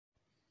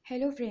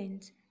Hello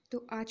friends. तो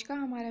आज का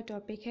हमारा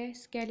टॉपिक है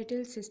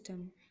स्केलेटल सिस्टम,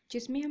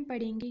 जिसमें हम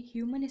पढ़ेंगे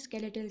human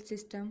skeletal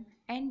system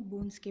and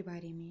bones के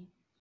बारे में।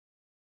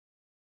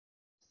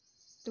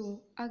 तो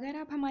अगर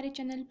आप हमारे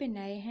चैनल पे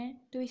नए हैं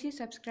तो इसे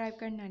सब्सक्राइब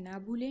करना ना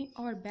भूलें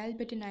और बेल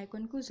बटन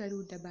आइकन को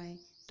ज़रूर दबाएं।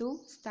 तो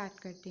स्टार्ट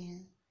करते हैं।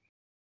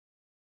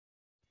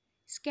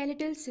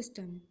 स्केलेटल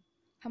सिस्टम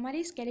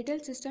हमारे स्केलेटल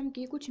सिस्टम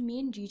के कुछ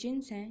मेन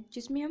रीजन्स हैं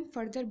जिसमें हम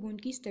फर्दर बोन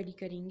की स्टडी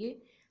करेंगे।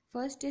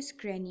 First is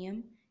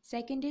cranium,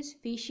 second is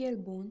facial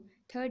bone,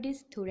 third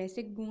is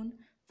thoracic bone,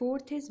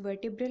 fourth is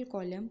vertebral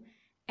column,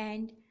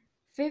 and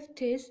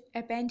fifth is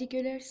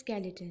appendicular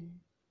skeleton.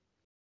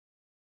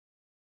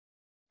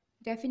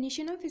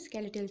 Definition of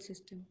skeletal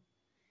system.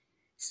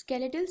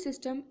 Skeletal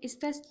system is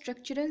the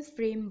structural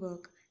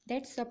framework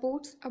that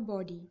supports a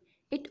body.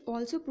 It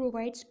also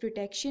provides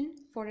protection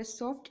for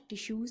soft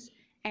tissues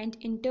and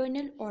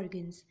internal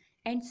organs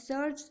and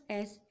serves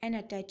as an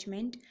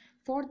attachment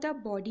for the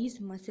body's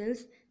muscles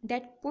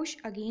that push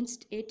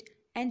against it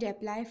and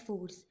apply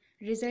force,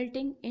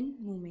 resulting in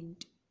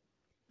movement.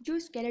 जो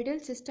skeletal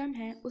system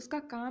है उसका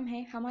काम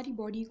है हमारी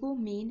body को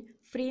main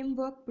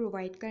framework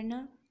provide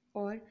करना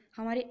और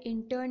हमारे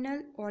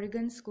इंटरनल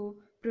ऑर्गन्स को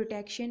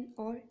प्रोटेक्शन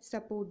और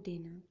सपोर्ट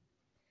देना।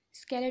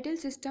 स्केलेटल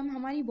सिस्टम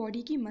हमारी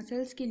बॉडी की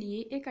मसल्स के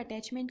लिए एक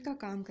अटैचमेंट का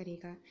काम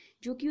करेगा,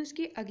 जो कि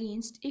उसके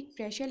अगेंस्ट एक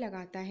प्रेशर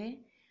लगाता है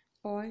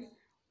और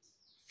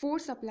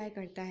फोर्स अप्लाई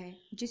करता है,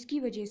 जिसकी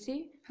वजह से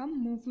हम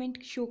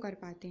मूवमेंट शो कर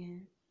पाते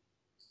हैं।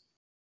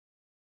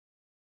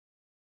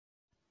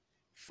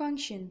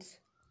 Functions: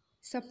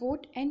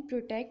 support and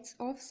protects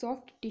of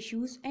soft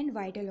tissues and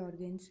vital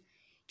organs.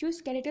 जो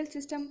स्केलेटल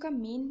सिस्टम का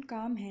मेन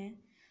काम है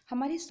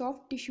हमारे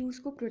सॉफ्ट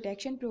टिश्यूज़ को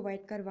प्रोटेक्शन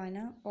प्रोवाइड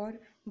करवाना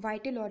और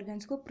वाइटल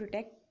ऑर्गन्स को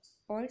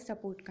प्रोटेक्ट और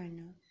सपोर्ट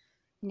करना।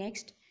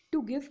 Next,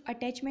 to give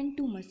attachment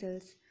to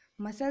muscles,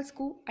 muscles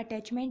को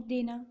अटैचमेंट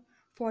देना।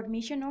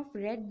 Formation of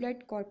red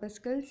blood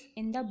कॉर्पस्कल्स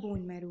in the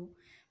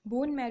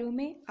bone marrow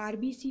में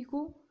आरबीसी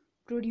को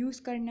प्रोड्यूस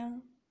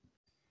करना।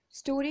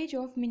 Storage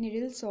of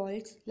mineral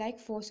salts like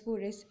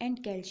phosphorus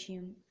and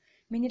calcium,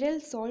 mineral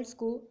salts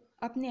को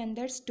अपने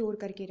अंदर स्टोर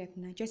करके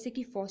रखना, जैसे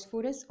कि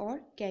फॉस्फोरस और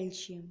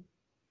calcium.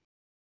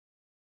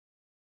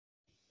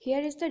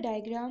 Here is the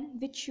diagram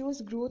which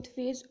shows growth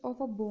phase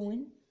of a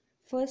bone.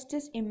 First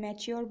is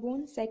immature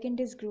bone,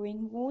 second is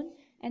growing bone,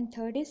 and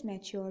third is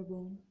mature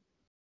bone.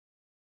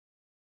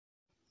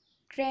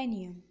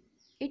 Cranium.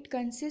 It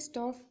consists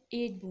of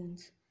 8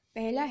 bones.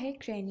 पहला है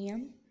cranium,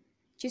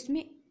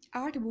 जिसमें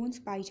 8 bones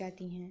पाई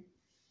जाती हैं।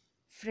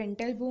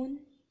 Frontal bone,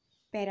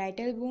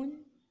 parietal bone,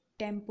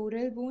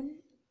 temporal bone,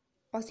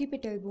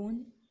 occipital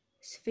bone,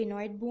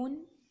 sphenoid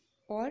bone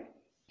और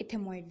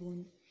इथेमॉइड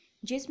bone,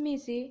 जिसमें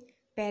से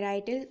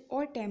parietal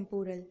और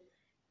temporal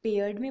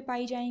paired में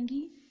पाई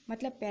जाएंगी,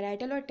 मतलब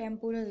पैराइटल और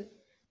टेम्पोरल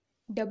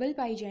डबल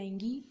पाई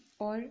जाएंगी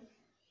और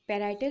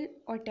पैराइटल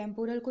और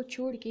टेम्पोरल को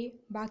छोड़ के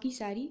बाकी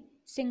सारी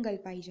सिंगल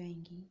पाई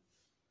जाएंगी।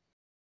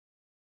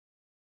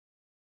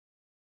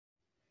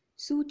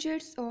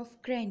 Sutures of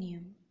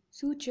cranium.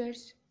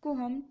 सूचर्स को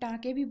हम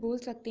टाँके भी बोल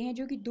सकते हैं,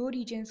 जो कि 2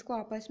 रीजन्स को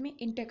आपस में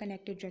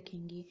इंटरकनेक्टेड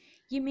रखेंगे।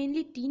 ये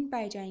मेनली 3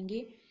 पाए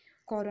जाएंगे: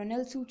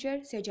 coronal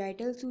suture,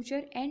 sagittal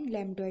suture and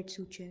लैम्डोइड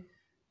suture.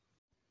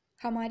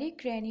 हमारे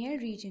क्रैनियल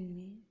रीजन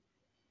में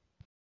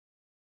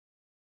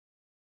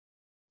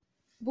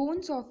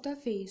bones of the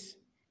face,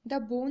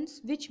 the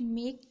bones which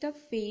make the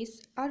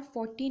face are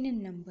 14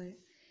 in number.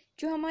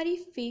 जो हमारी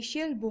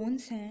फेशियल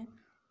बोन्स हैं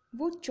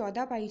वो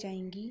 14 पाई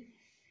जाएंगी,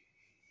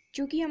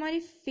 जो कि हमारे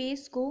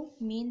फेस को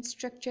मेन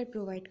स्ट्रक्चर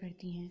प्रोवाइड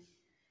करती हैं।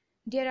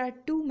 देयर आर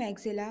 2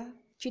 मैक्सिला,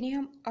 जिन्हें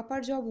हम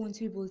अपर जॉ बोन्स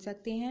भी बोल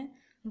सकते हैं।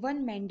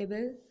 1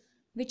 mandible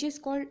which is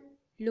called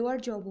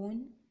lower jaw bone,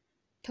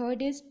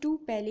 third is 2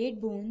 palette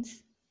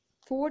bones,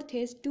 fourth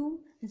is 2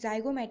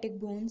 zygomatic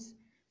bones,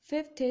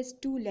 fifth is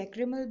 2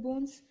 lacrimal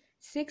bones,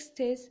 sixth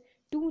is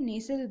 2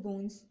 nasal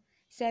bones,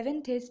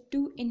 seventh is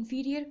 2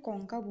 inferior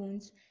concha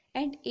bones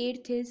and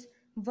eighth is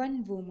 1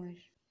 vomer.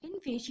 In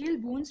facial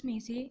bones में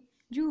से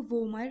जो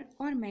vomer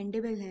और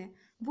mandible है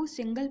वो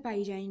single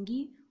पाई जाएंगी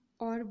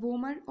और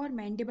vomer और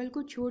mandible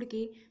को छोड़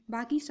के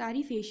बाकी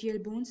सारी फेशियल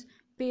बोन्स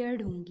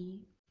पेयर्ड होंगी।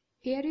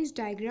 Here is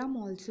diagram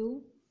also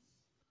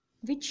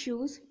which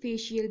shows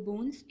facial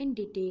bones in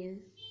detail.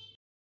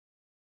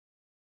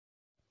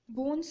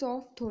 Bones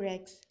of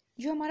thorax,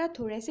 जो हमारा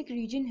थोरेसिक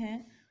रीजन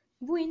है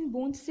वो इन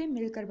बोन्स से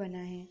मिलकर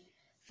बना है।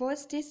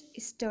 First is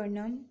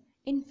sternum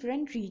in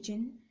front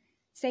reason,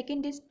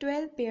 second is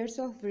 12 pairs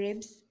of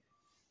ribs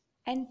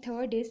and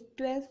third is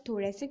 12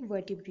 thoracic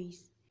vertebrae.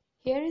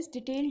 Here is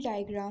detailed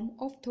diagram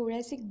of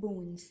thoracic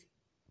bones.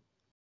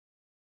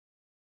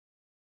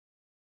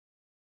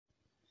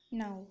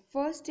 Now,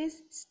 first is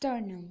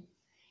sternum.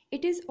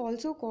 It is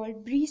also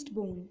called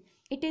breastbone.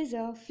 It is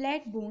a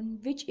flat bone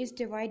which is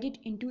divided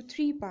into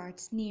 3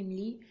 parts,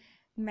 namely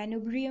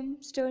manubrium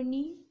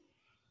sterni,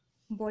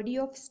 body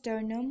of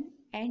sternum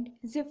and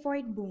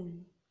xiphoid bone.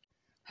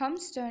 हम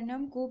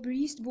sternum को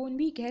breast bone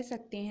भी कह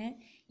सकते हैं।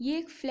 ये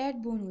एक flat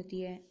bone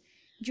होती है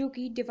जो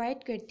कि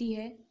डिवाइड करती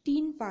है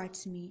 3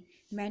 पार्ट्स में,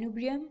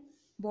 manubrium,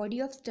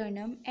 body of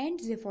sternum and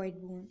xiphoid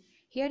bone.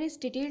 Here is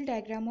detailed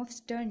diagram of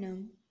sternum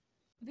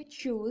which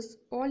shows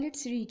all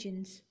its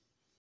regions.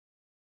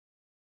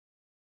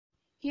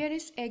 Here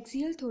is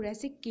axial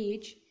thoracic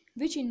cage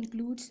which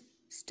includes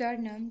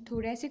sternum,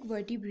 thoracic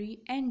vertebrae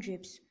and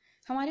ribs.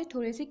 हमारे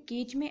thoracic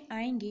cage में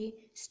आएंगे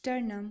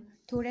sternum,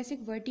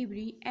 thoracic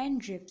vertebrae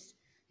and ribs.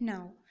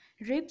 Now,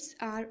 ribs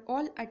are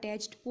all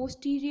attached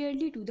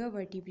posteriorly to the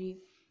vertebrae.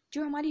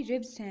 जो हमारी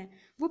ribs हैं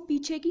वो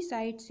पीछे की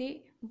side से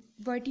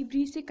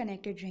vertebrae से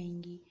connected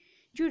रहेंगी.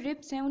 जो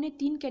ribs हैं उन्हें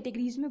 3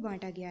 कैटेगरीज में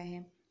बांटा गया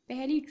है.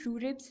 पहली true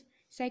ribs,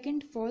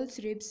 second false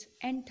ribs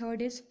and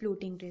third is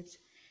floating ribs.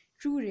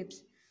 True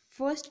ribs.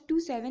 First to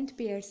 7th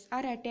pairs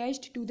are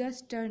attached to the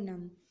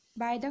sternum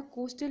by the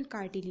costal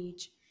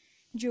cartilage.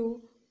 जो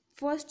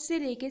फर्स्ट से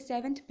लेके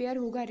 7th पेयर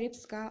होगा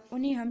रिब्स का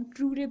उन्हें हम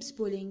ट्रू रिब्स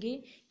बोलेंगे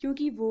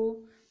क्योंकि वो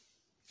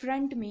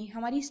फ्रंट में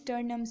हमारी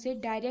स्टर्नम से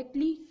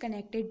डायरेक्टली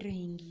कनेक्टेड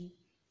रहेंगी.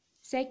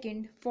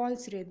 Second,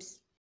 false ribs.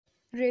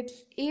 Ribs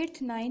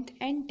 8th, 9th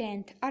and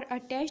 10th are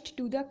attached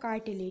to the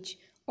cartilage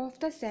of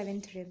the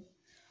 7th rib.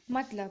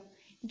 मतलब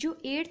जो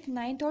 8th,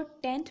 9th और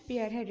 10th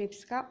पेयर है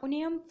रिब्स का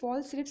उन्हें हम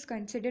फॉल्स रिब्स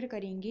कंसिडर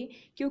करेंगे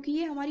क्योंकि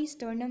ये हमारी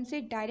स्टर्नम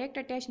से डायरेक्ट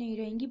अटैच नहीं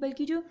रहेंगी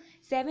बल्कि जो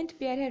 7th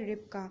पेयर है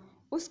रिब का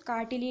उस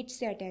कार्टिलेज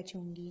से अटैच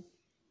होंगी.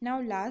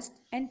 Now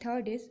last and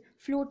third is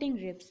floating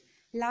ribs.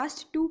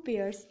 Last 2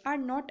 pairs are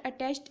not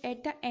attached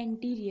at the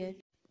anterior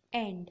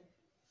and.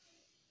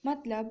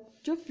 मतलब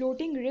जो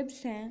फ्लोटिंग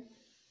रिब्स हैं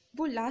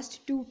वो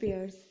लास्ट 2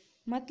 पेयर्स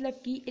मतलब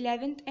कि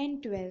 11th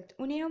एंड 12th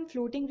उन्हें हम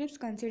फ्लोटिंग रिब्स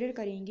कंसिडर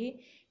करेंगे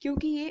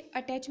क्योंकि ये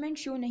अटैचमेंट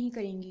शो नहीं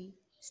करेंगी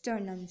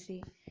स्टर्नम से,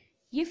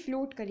 ये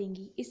फ्लोट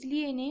करेंगी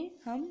इसलिए इन्हें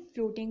हम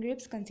फ्लोटिंग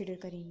रिब्स कंसिडर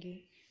करेंगे.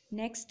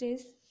 Next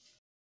is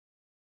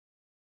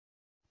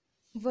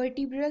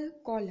vertebral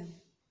column.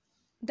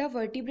 The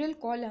vertebral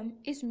column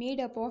is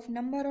made up of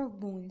number of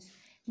bones.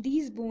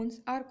 These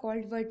bones are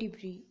called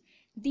vertebrae.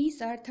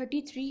 These are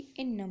 33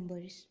 in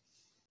numbers.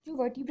 जो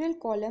वर्टिब्रल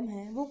कॉलम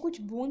है वो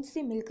कुछ बोन्स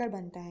से मिलकर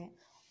बनता है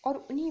और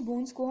उन्हीं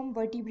बोन्स को हम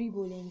वर्टिब्री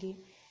बोलेंगे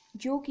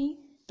जो कि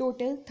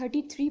टोटल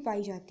 33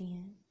 पाई जाती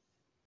हैं.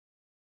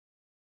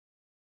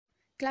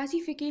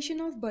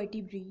 Classification of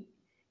vertebrae.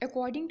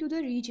 According to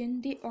the reason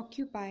they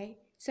occupy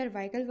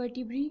cervical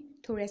vertebrae,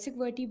 thoracic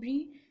vertebrae,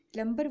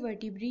 lumbar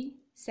vertebrae,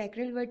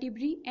 sacral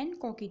vertebrae and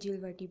coxal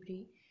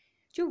vertebrae.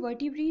 जो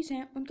वर्टिब्रीज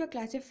हैं उनका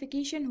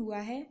क्लासिफिकेशन हुआ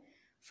है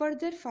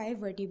फर्दर 5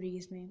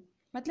 वर्टिब्रीज में,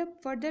 मतलब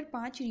फर्दर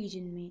 5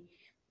 रीजन में,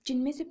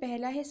 जिनमें से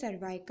पहला है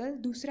सर्वाइकल,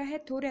 दूसरा है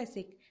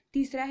थोरेसिक,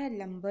 तीसरा है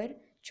लंबर,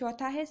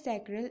 चौथा है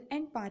सैक्रल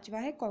एंड पांचवा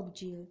है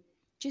कॉक्सियल.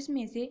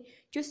 जिसमें से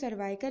जो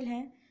सर्वाइकल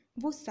हैं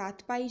वो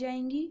 7 पाई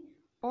जाएंगी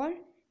और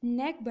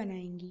नेक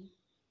बनाएंगी.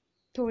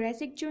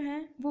 थोरेसिक जो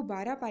हैं वो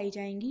 12 पाई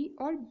जाएंगी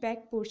और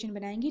बैक पोर्शन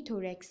बनाएंगी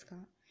थोरेक्स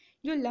का.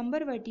 जो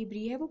लंबर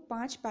वर्टिब्री है वो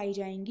 5 पाई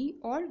जाएंगी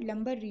और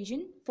लंबर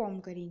रीजन फॉर्म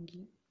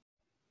करेंगी.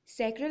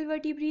 सैक्रल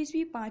वर्टिब्रीज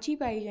भी 5 ही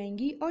पाई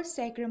जाएंगी और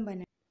सैक्रम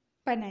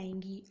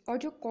बनाएंगी और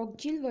जो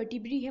कॉक्सियल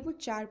वर्टिब्री है वो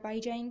 4 पाई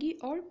जाएंगी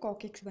और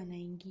कॉकेक्स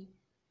बनाएंगी.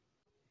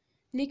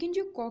 लेकिन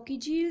जो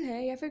कॉक्सियल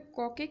है या फिर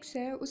कॉकेक्स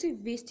है उसे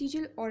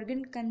वेस्टिजियल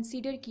ऑर्गन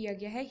कंसीडर किया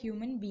गया है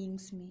ह्यूमन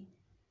बीइंग्स में.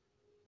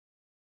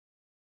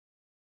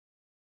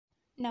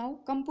 Now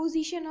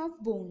composition of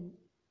bone.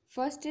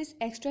 First is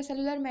extra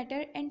cellular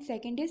matter and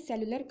second is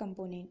cellular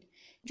component.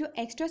 जो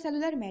एक्स्ट्रा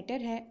सेलुलर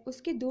मैटर है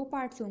उसके 2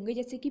 पार्ट्स होंगे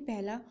जैसे कि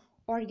पहला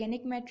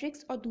ऑर्गेनिक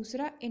मैट्रिक्स और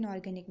दूसरा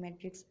इनऑर्गेनिक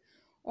मैट्रिक्स.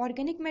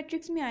 ऑर्गेनिक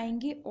मैट्रिक्स में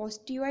आएंगे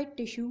ऑस्टियोइड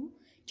टिश्यू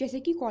जैसे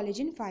कि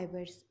कोलेजन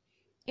फाइबर्स.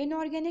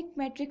 इनऑर्गेनिक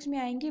मैट्रिक्स में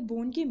आएंगे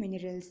बोन के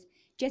मिनरल्स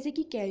जैसे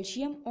कि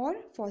कैल्शियम और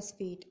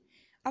फॉस्फेट.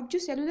 अब जो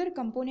सेलुलर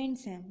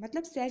कंपोनेंट्स हैं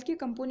मतलब सेल के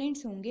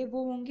कंपोनेंट्स होंगे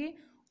वो होंगे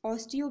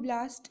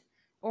ऑस्टियोब्लास्ट,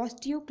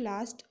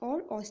 ऑस्टियोक्लास्ट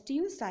और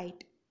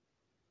osteocyte.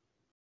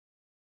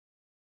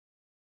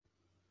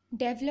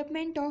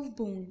 Development of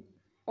bone.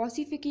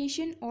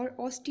 Ossification or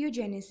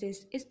osteogenesis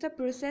is the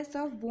process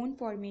of bone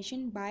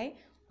formation by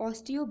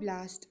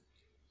osteoblast.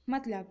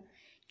 मतलब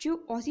जो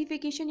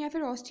ऑसिफिकेशन या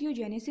फिर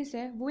ऑस्टियोजेनेसिस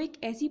है वो एक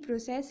ऐसी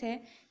प्रोसेस है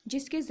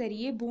जिसके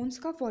ज़रिए बोन्स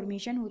का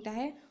फॉर्मेशन होता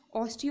है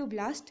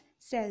ऑस्टियोब्लास्ट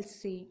सेल्स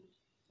से.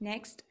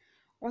 Next,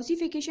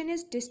 ossification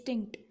is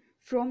distinct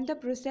from the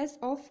process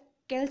of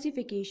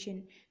calcification,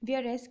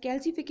 whereas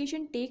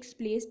calcification takes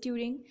place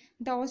during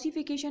the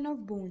ossification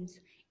of bones.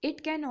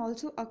 It can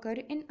also occur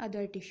in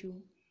other tissue.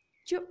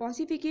 जो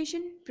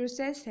ऑसिफिकेशन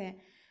प्रोसेस है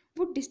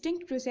वो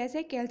distinct process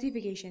है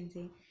calcification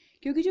से,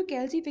 क्योंकि जो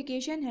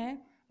calcification है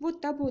वो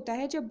तब होता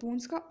है जब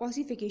बोन्स का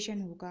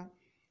ऑसिफिकेशन होगा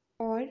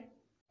और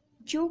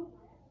जो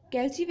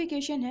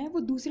कैल्सिफिकेशन है वो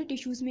दूसरे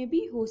टिश्यूज़ में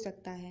भी हो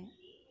सकता है.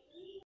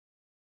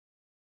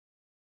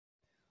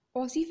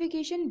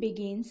 Ossification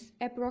begins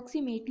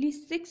approximately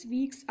 6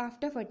 weeks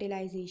after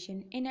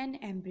fertilization in an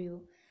embryo.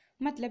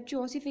 मतलब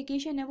जो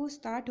ऑसिफिकेशन है वो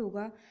स्टार्ट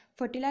होगा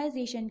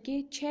फर्टिलाइजेशन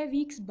के 6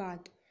 वीक्स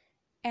बाद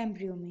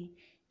एम्ब्रियो में.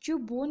 जो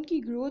बोन की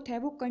ग्रोथ है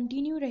वो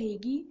कंटिन्यू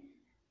रहेगी.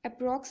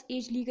 अप्रॉक्स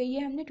एज ली गई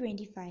है हमने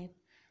 25.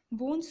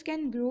 Bones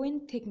can grow in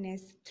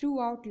thickness through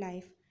out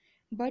life,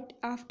 but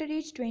after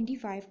as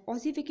 25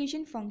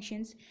 ossification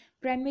functions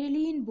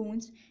primarily in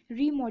bones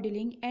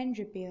remodeling and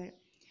repair.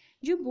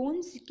 जो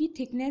बोन्स की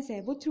थिकनेस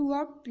है वो थ्रू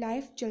आउट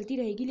लाइफ चलती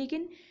रहेगी,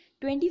 लेकिन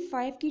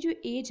 25 की जो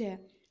एज है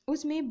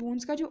उसमें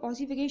बोन्स का जो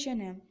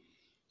ऑसिफिकेशन है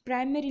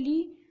प्राइमरीली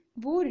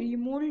वो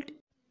रिमोल्ड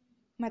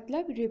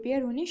मतलब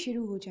रिपेयर होने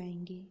शुरू हो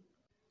जाएंगे।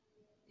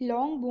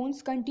 Long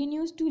bones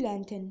continues to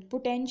lengthen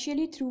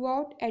potentially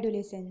throughout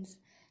adolescence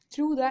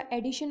through the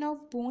addition of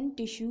bone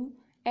tissue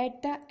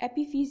at the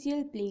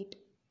epiphyseal plate.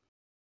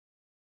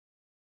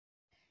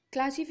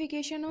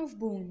 Classification of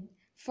bone.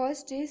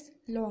 First is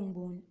long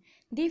bone.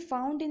 They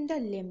found in the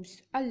limbs.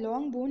 A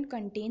long bone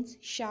contains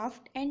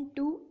shaft and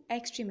two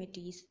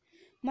extremities.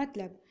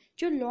 मतलब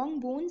जो long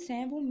bones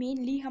हैं वो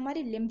mainly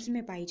हमारे limbs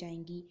में पाई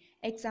जाएंगी।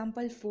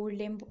 Example four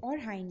limb और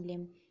hind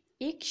limb,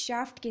 एक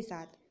shaft के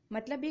साथ,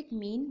 मतलब एक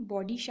मेन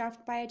बॉडी शाफ्ट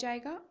पाया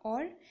जाएगा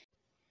और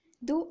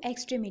दो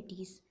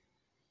एक्सट्रीमिटीज,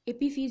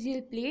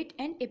 एपीफिजियल प्लेट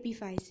एंड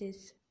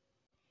एपीफाइसिस।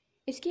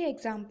 इसके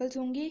एग्जाम्पल्स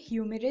होंगे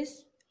humerus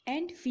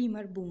and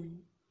femur bone.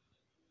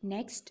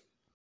 Next,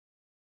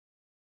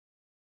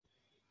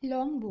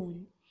 long bone.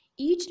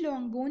 Each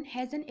long bone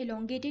has an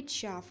elongated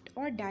shaft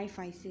or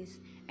diaphysis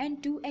and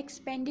two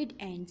expanded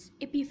ends,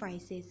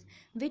 epiphyses,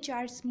 which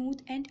are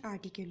smooth and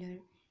articular.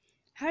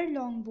 Her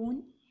long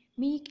bone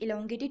में एक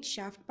elongated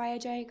shaft पाया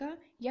जाएगा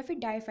या फिर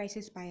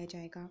diaphysis पाया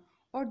जाएगा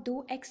और दो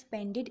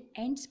expanded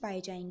ends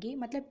पाए जाएंगे,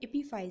 मतलब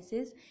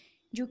epiphyses,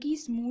 जो कि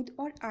smooth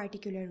और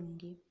articular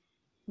होंगे।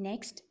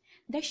 Next,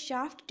 the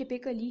shaft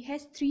typically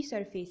has three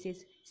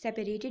surfaces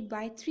separated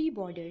by three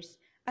borders: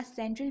 a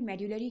central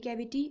medullary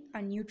cavity,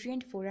 a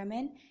nutrient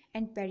foramen,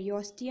 and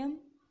periosteum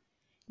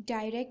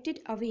directed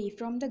away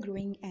from the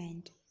growing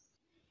end.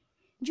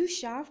 जो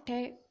shaft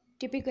है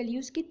typically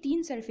उसके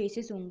तीन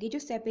surfaces होंगे जो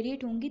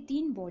separate होंगे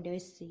तीन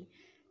borders से।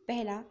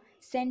 पहला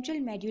सेंट्रल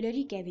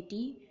मेड्यूलरी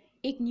कैविटी,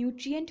 एक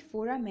न्यूट्रिएंट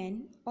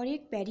फोरामेन और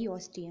एक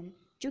पेरियोस्टियम,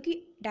 जो कि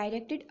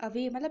डायरेक्टेड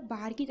अवे मतलब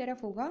बाहर की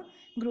तरफ होगा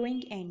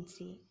ग्रोइंग एंड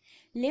से।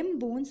 Limb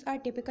bones are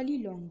typically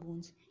long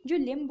bones. जो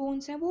लिम्ब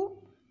बोन्स हैं वो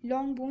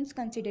लॉन्ग बोन्स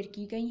कंसिडर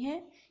की गई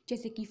हैं,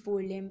 जैसे कि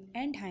four limb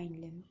and hind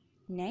limb.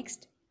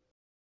 Next,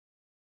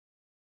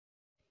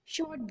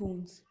 short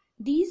bones.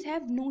 These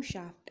have no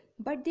shaft,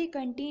 but they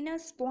contain a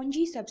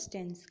spongy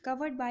substance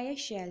covered by a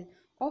shell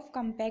of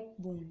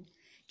compact bone.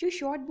 जो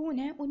short bone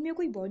है उनमें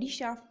कोई बॉडी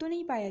शाफ्ट तो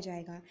नहीं पाया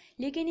जाएगा,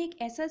 लेकिन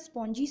एक ऐसा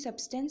स्पॉन्जी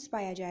सब्सटेंस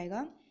पाया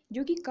जाएगा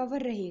जो कि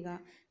कवर रहेगा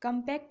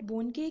कंपैक्ट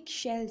बोन के एक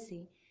शेल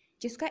से,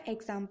 जिसका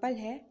एग्जाम्पल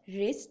है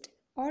रिस्ट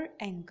और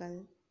ankle.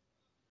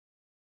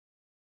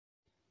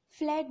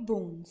 Flat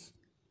bones.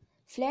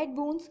 Flat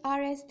bones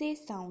are as they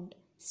sound,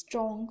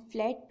 strong,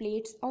 flat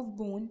plates of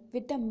bone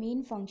with the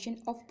main function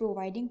of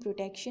providing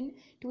protection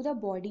to the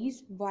body's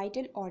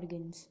vital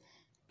organs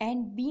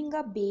and being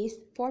a base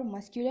for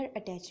muscular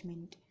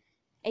attachment.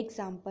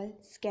 Example,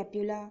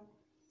 scapula,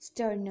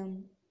 sternum.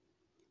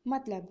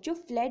 मतलब जो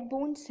flat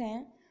bones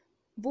हैं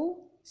वो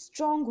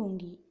strong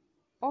होंगी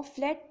और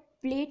flat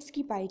plates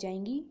की पाई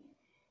जाएंगी,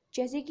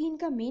 जैसे कि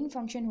इनका मेन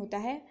फंक्शन होता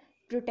है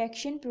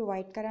प्रोटेक्शन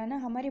प्रोवाइड कराना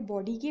हमारे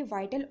बॉडी के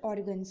वाइटल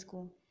ऑर्गन्स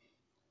को,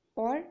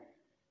 और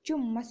जो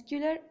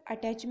मस्कुलर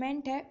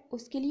अटैचमेंट है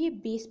उसके लिए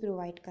बेस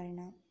प्रोवाइड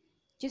करना,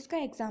 जिसका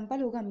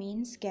एग्जांपल होगा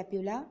मेन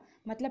स्कैपुला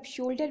मतलब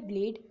शोल्डर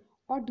ब्लेड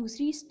और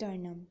दूसरी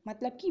स्टर्नम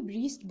मतलब कि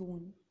breast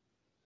bone.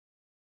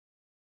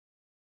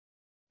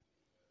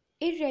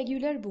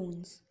 Irregular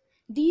bones.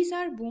 These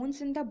are bones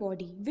in the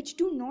body which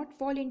do not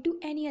fall into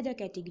any other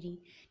category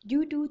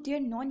due to their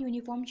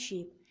non-uniform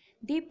shape.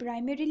 They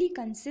primarily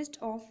consist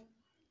of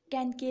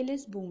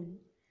cancellous bone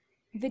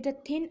with a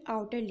thin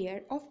outer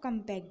layer of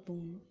compact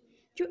bone.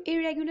 जो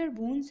irregular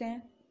bones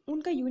हैं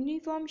उनका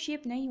uniform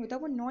shape नहीं होता,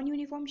 वो non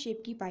uniform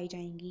shape की पाई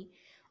जाएंगी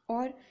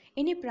और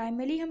इन्हें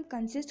प्राइमरली हम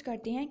कंसिस्ट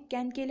करते हैं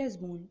कैनकेलस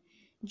बोन,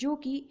 जो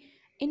कि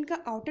इनका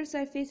आउटर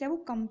सरफेस है वो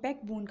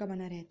कम्पैक्ट बोन का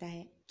बना रहता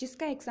है,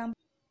 जिसका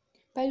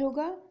एग्जाम्पल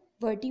होगा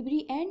vertebrae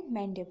and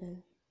mandible.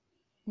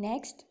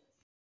 Next,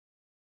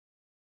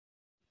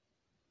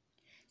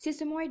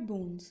 sesamoid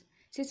bones.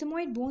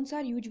 Sesamoid bones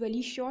are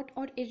usually short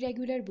or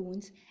irregular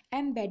bones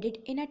embedded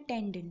in a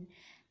tendon.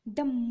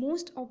 The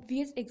most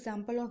obvious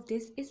example of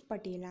this is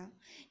patella.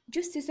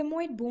 जो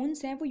sesamoid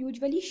bones हैं वो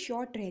usually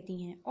short रहती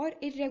हैं और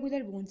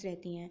irregular bones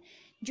रहती हैं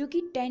जो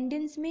कि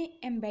टेंडन्स में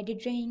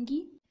एम्बेडेड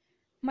रहेंगी।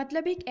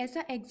 मतलब एक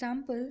ऐसा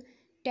एग्जाम्पल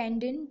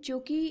टेंडन जो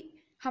कि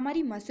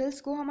हमारी मसल्स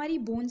को हमारी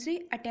बोन से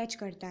अटैच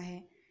करता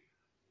है,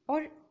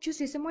 और जो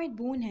सिसमोइड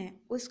बोन है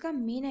उसका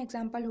मेन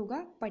एग्जाम्पल होगा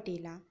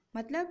पटेला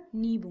मतलब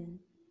नी bone.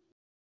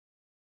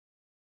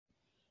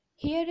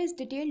 Here is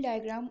detailed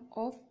diagram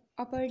of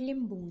upper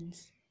limb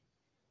bones.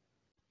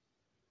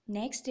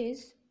 Next is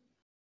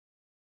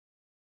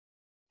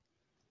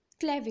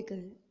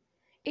clavicle.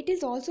 It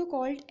is also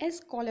called as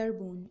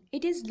collarbone.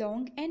 It is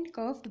long and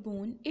curved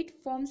bone. It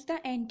forms the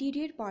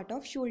anterior part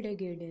of shoulder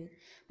girdle.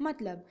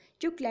 मतलब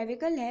जो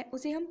clavicle है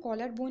उसे हम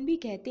collar bone भी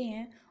कहते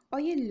हैं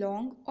और ये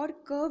लॉन्ग और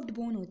कर्व्ड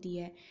बोन होती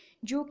है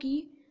जो कि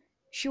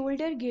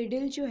शोल्डर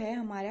गिर्डल जो है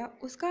हमारा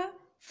उसका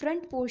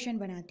फ्रंट पोर्शन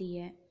बनाती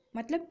है,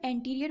 मतलब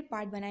एंटीरियर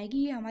पार्ट बनाएगी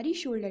ये हमारी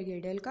शोल्डर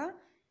गिर्डल का,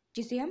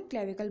 जिसे हम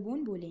क्लेविकल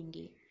बोन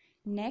बोलेंगे।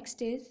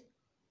 Next is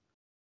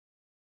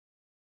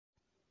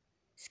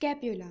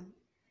Scapula.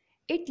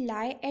 It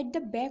lie at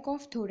the back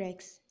of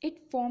thorax. It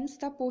forms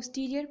the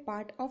posterior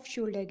part of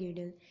shoulder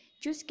girdle.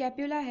 जो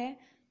स्कैप्यूला है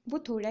वो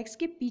थोरैक्स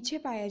के पीछे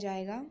पाया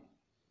जाएगा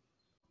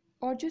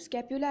और जो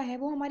स्कैप्यूला है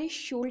वो हमारे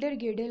शोल्डर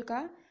गिर्डल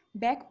का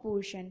बैक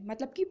पोर्शन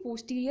मतलब कि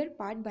पोस्टीरियर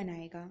पार्ट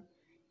बनाएगा.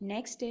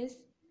 Next is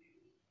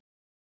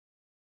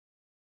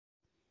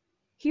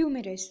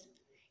humerus.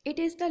 It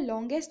is the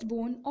longest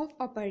bone of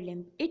upper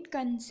limb. It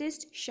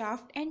consist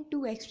shaft and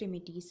to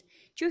extremities.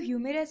 जो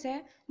ह्यूमरस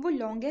है वो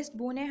लॉन्गेस्ट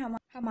बोन है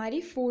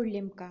हमारे फोर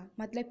लिम्ब का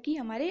मतलब कि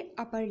हमारे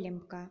अपर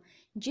लिम्ब का,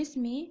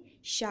 जिसमें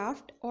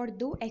शाफ्ट और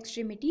दो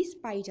एक्सट्रीमिटीज़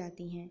पाई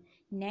जाती हैं.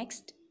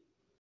 Next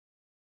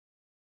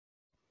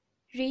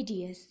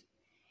radius.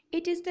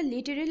 It is the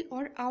lateral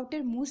or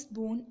outermost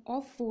bone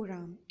of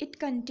forearm. It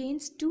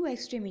contains two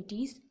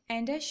extremities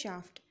and a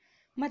shaft.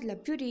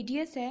 मतलब जो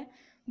रेडियस है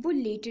वो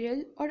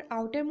लेटरल और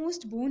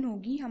आउटरमोस्ट बोन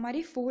होगी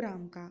हमारे फोर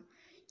आर्म का,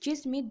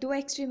 जिसमें दो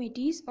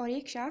एक्सट्रीमिटीज़ और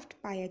एक शाफ्ट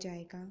पाया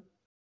जाएगा.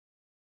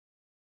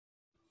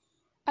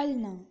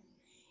 Ulna.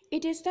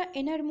 It is the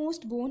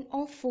innermost bone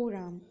of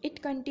forearm.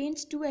 It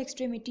contains two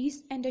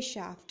extremities and a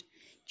shaft.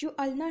 जो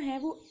अल्ना है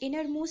वो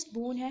इनरमोस्ट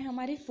बोन है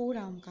हमारे फोर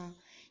आर्म का,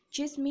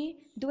 जिसमें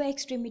दो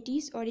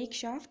एक्सट्रीमिटीज़ और एक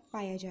शाफ्ट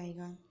पाया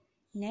जाएगा.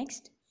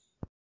 Next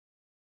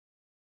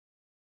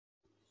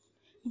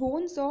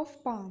bones of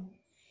palm.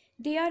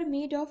 They are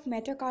made of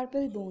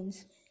metacarpal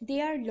bones. They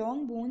are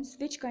long bones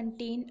which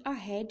contain a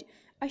head,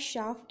 a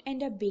shaft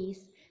and a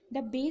base.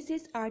 The base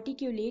is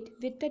articulate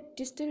with the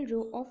distal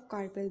row of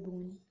carpal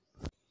bone.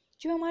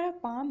 जो हमारा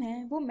palm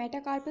है वो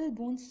metacarpal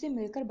bones से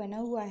मिलकर बना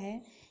हुआ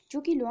है,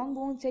 जो कि लॉन्ग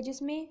बोन्स है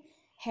जिसमें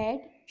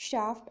हेड,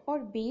 शाफ्ट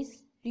और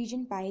बेस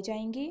रीजन पाए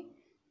जाएंगे,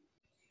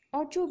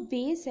 और जो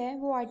बेस है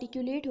वो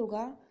आर्टिकुलेट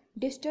होगा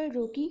डिस्टल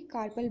रो की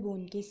कार्पल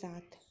बोन के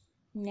साथ.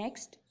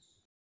 Next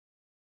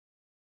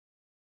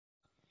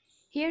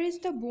here is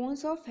the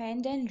bones of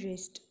hand and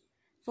wrist.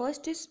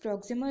 First is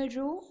proximal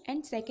row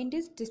and second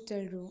is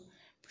distal row.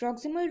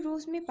 Proximal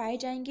रोज में पाए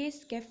जाएंगे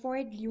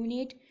scaphoid,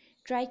 lunate,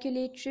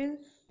 ट्राइकोलेट्रल,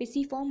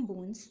 pisiform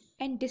bones,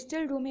 and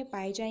distal row में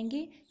पाए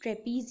जाएंगे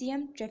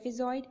trapezium,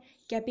 ट्रेफिजॉइड,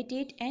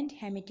 कैपिटेट and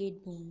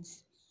हेमिटेट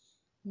bones.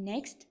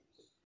 Next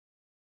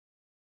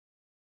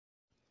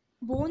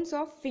bones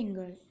of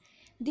finger.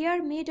 They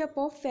are made up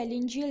of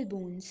फेलिंजियल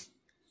bones.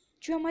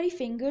 जो हमारी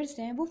fingers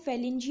हैं वो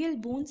फेलिंजियल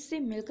बोन्स से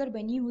मिलकर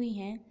बनी हुई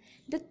हैं.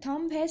 The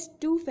thumb has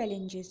to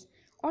phalanges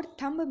और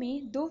थंब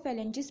में दो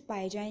फेलेंजेस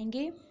पाए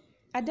जाएंगे.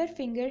 Other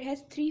finger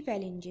has three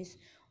phalanges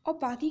और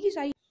बाकी की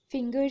सारी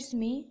फिंगर्स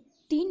में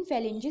तीन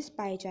फेलेंजेस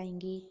पाए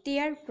जाएंगे. They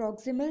are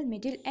proximal,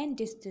 middle and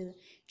distal,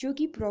 जो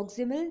कि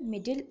प्रॉक्सिमल,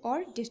 मिडिल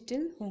और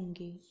डिस्टल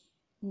होंगे.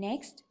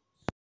 Next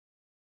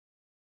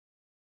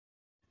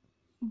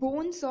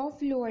bones of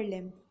lower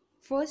limb.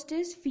 First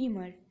is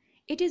femur.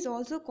 It is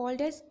also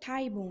called as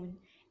thigh bone.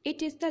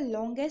 It is the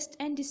longest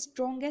and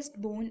strongest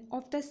bone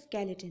of the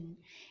skeleton.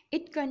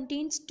 It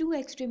contains two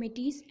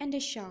extremities and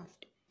a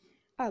shaft.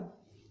 अब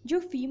जो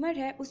femur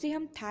है उसे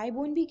हम thigh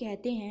bone भी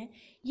कहते हैं.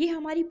 ये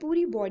हमारी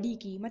पूरी बॉडी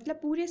की मतलब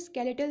पूरे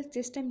स्केलेटल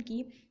सिस्टम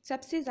की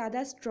सबसे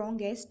ज़्यादा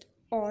स्ट्रॉन्गेस्ट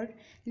और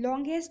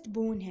लॉन्गेस्ट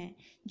बोन है,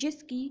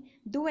 जिसकी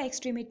दो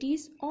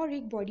एक्सट्रीमिटीज़ और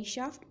एक बॉडी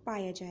शाफ्ट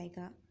पाया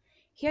जाएगा.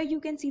 Here you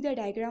can see the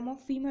diagram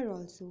of femur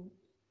also.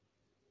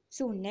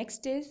 So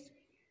next is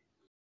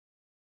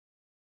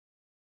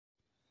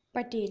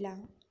patella.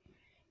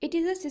 It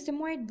is a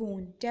sesamoid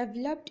bone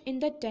developed in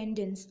the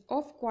tendons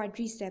of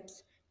quadriceps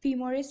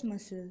femoris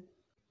muscle.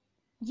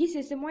 ये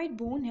sesamoid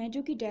bone है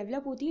जो कि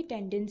develop होती है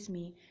tendons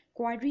में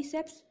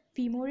quadriceps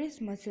femoris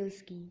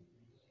muscles की.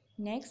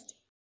 Next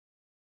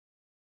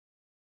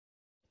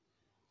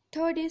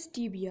third is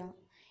tibia.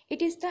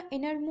 It is the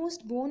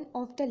innermost bone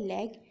of the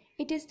leg.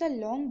 It is the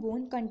long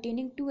bone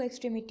containing two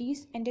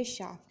extremities and a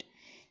shaft.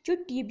 जो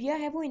tibia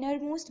है वो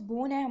इनरमोस्ट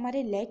बोन है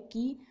हमारे leg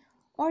की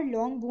और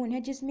long bone है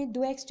जिसमें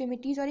दो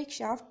एक्सट्रीमिटीज़ और एक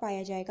शाफ्ट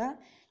पाया जाएगा.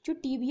 जो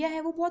टीबिया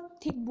है वो बहुत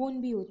थिक बोन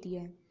भी होती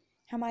है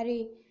हमारे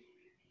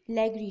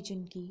लेग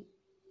रीजन की.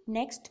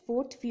 Next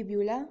fourth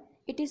fibula.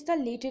 It is the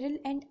lateral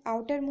and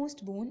outer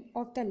most bone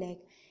of the leg.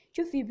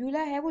 जो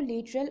फिब्यूला है वो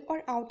लेटरल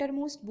और आउटर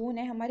मोस्ट बोन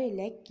है हमारे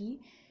लेग की.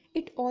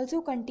 It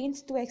also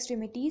contains two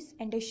extremities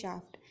and a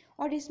shaft,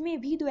 और इसमें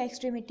भी दो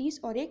एक्सट्रीमिटीज़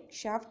और एक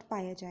शाफ्ट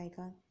पाया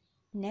जाएगा.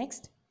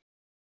 Next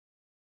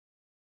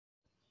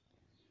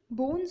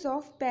bones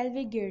of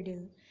pelvic girdle.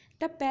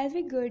 The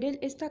pelvic girdle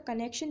is the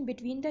connection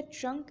between the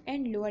trunk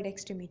and lower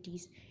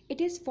extremities.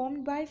 It is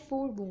formed by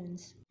four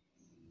bones.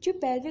 जो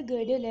pelvic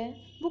girdle है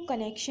वो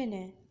कनेक्शन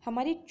है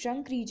हमारे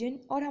ट्रंक रीजन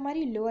और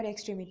हमारी लोअर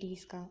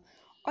एक्सट्रीमिटीज़ का,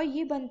 और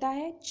ये बनता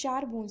है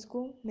चार बोन्स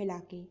को मिला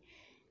के.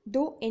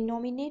 दो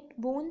इनोमिनेट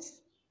बोन्स,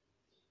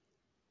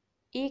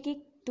 एक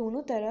एक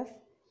दोनों तरफ,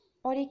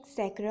 और एक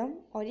सैक्रम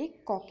और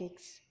एक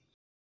coccyx.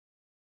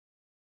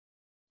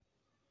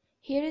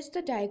 Here is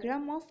the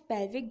diagram of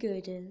pelvic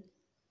girdle.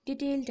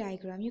 Detailed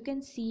diagram you can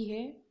see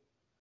here.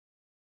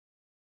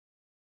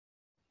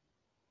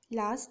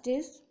 Last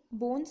is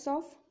bones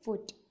of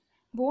foot.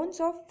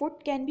 Bones of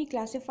foot can be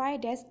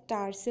classified as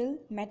tarsal,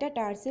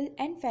 metatarsal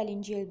and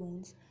phalangeal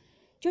bones.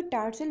 जो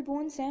tarsal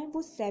bones हैं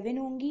वो 7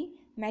 होंगी,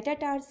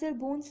 metatarsal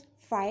bones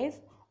 5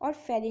 और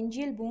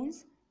phalangeal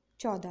bones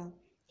 14.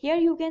 Here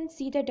you can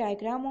see the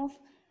diagram of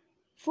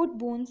foot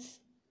bones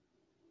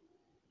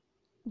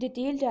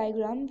detailed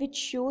diagram which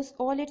shows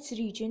all its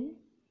region.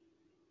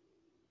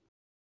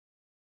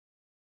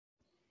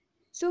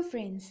 So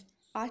friends,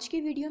 आज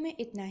के video में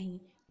इतना ही.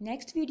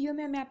 Next video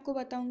में मैं आपको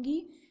बताऊंगी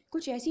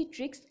कुछ ऐसी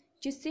ट्रिक्स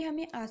जिससे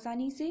हमें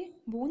आसानी से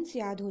बोन्स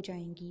याद हो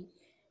जाएंगी.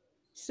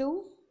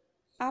 सो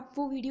आप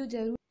वो वीडियो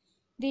ज़रूर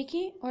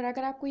देखें और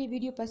अगर आपको ये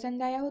वीडियो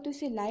पसंद आया हो तो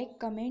इसे like,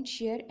 comment,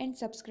 share and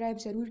subscribe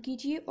ज़रूर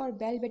कीजिए और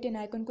बेल बटन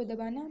आइकन को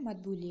दबाना मत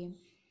भूलिए.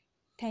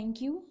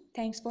 Thank you.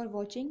 Thanks for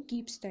watching.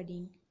 Keep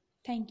studying.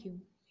 Thank you.